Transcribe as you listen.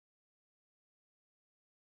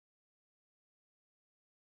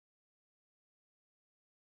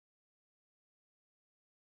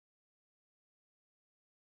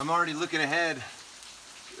I'm already looking ahead,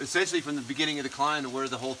 essentially from the beginning of the climb to where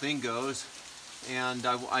the whole thing goes, and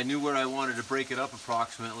I knew where I wanted to break it up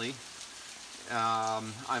approximately.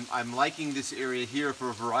 I'm liking this area here for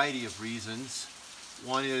a variety of reasons.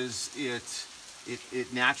 One is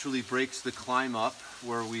it naturally breaks the climb up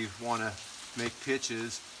where we want to make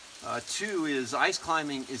pitches. Two is ice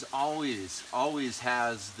climbing is always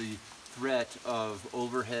has the threat of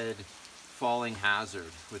overhead falling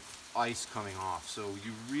hazard with ice coming off. So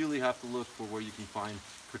you really have to look for where you can find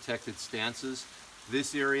protected stances.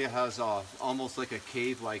 This area has almost like a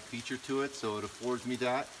cave-like feature to it, so it affords me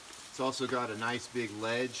that. It's also got a nice big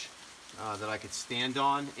ledge that I could stand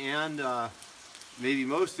on, and maybe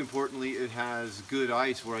most importantly, it has good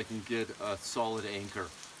ice where I can get a solid anchor.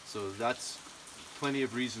 So that's plenty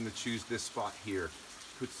of reason to choose this spot here.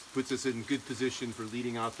 Puts us in good position for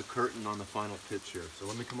leading out the curtain on the final pitch here. So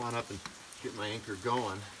let me come on up and get my anchor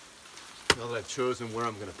going now that I've chosen where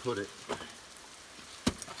I'm going to put it.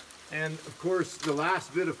 And of course, the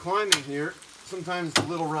last bit of climbing here, sometimes a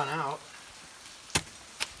little run out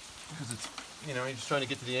because it's, you know, you're just trying to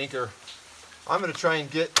get to the anchor. I'm going to try and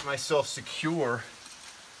get myself secure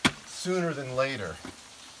sooner than later.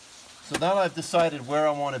 So now I've decided where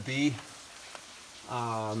I want to be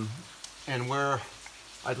and where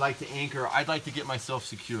I'd like to anchor, I'd like to get myself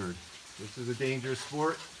secured. This is a dangerous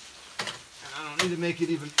sport, and I don't need to make it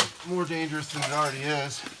even more dangerous than it already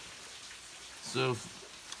is. So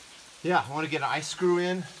yeah, I want to get an ice screw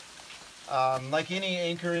in. Like any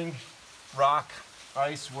anchoring, rock,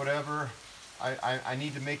 ice, whatever, I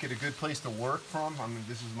need to make it a good place to work from. I mean,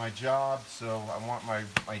 this is my job, so I want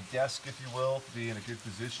my desk, if you will, to be in a good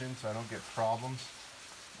position so I don't get problems.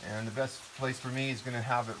 And the best place for me is going to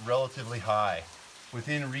have it relatively high,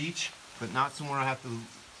 within reach, but not somewhere I have to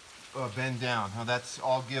bend down. Now that's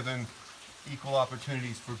all given equal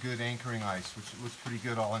opportunities for good anchoring ice, which looks pretty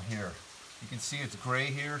good all in here. You can see it's gray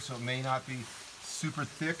here, so it may not be super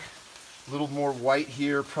thick. A little more white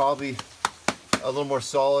here, probably a little more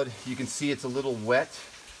solid. You can see it's a little wet.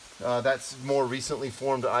 That's more recently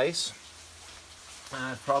formed ice.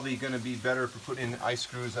 Probably going to be better for putting in ice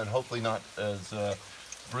screws and hopefully not as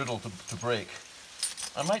brittle to break.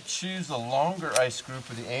 I might choose a longer ice screw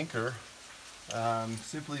for the anchor,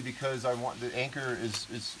 simply because I want the anchor is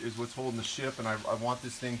what's holding the ship, and I want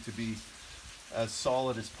this thing to be as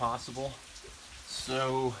solid as possible.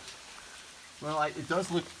 So, well, it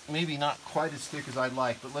does look maybe not quite as thick as I'd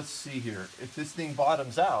like, but let's see here. If this thing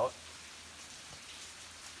bottoms out,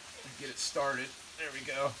 get it started, there we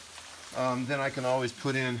go, then I can always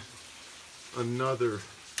put in another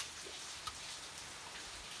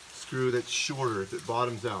screw that's shorter if it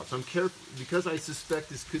bottoms out. So I'm careful, because I suspect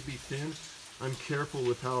this could be thin, I'm careful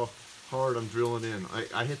with how hard I'm drilling in.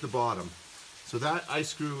 I hit the bottom. So that ice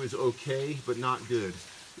screw is okay, but not good.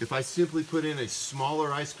 If I simply put in a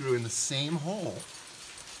smaller ice screw in the same hole,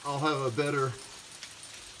 I'll have a better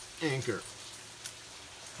anchor.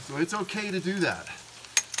 So it's okay to do that.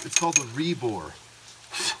 It's called the rebore.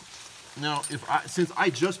 Now, since I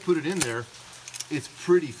just put it in there, it's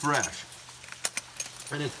pretty fresh.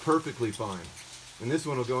 And it's perfectly fine. And this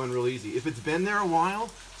one will go in real easy. If it's been there a while,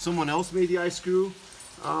 someone else made the ice screw,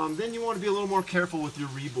 then you want to be a little more careful with your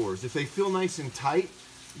rebores. If they feel nice and tight,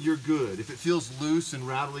 you're good. If it feels loose and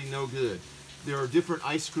rattly, no good. There are different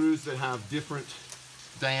ice screws that have different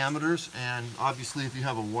diameters, and obviously if you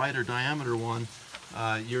have a wider diameter one,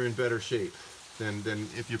 you're in better shape than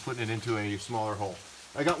if you're putting it into a smaller hole.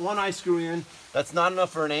 I got one ice screw in. That's not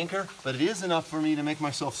enough for an anchor, but it is enough for me to make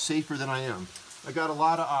myself safer than I am. I got a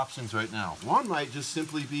lot of options right now. One might just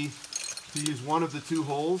simply be to use one of the two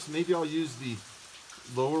holes. Maybe I'll use the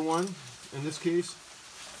lower one in this case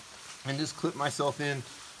and just clip myself in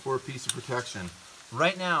for a piece of protection.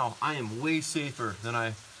 Right now, I am way safer than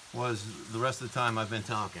I was the rest of the time I've been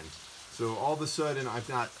talking. So all of a sudden, I've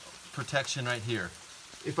got protection right here.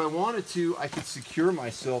 If I wanted to, I could secure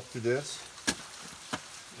myself to this.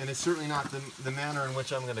 And it's certainly not the manner in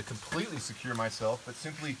which I'm going to completely secure myself, but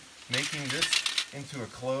simply making this into a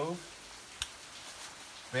clove.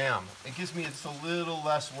 Bam. It gives me just a little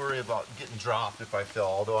less worry about getting dropped if I fell,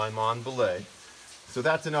 although I'm on belay. So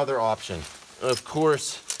that's another option. Of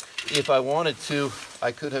course, if I wanted to,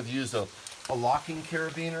 I could have used a locking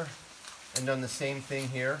carabiner and done the same thing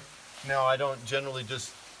here. Now, I don't generally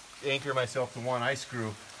just anchor myself to one ice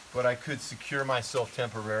screw, but I could secure myself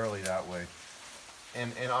temporarily that way.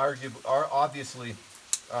 And obviously,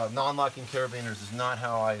 non-locking carabiners is not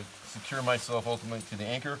how I secure myself ultimately to the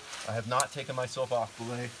anchor. I have not taken myself off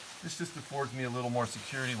belay. This just affords me a little more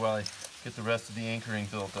security while I get the rest of the anchoring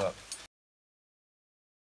built up.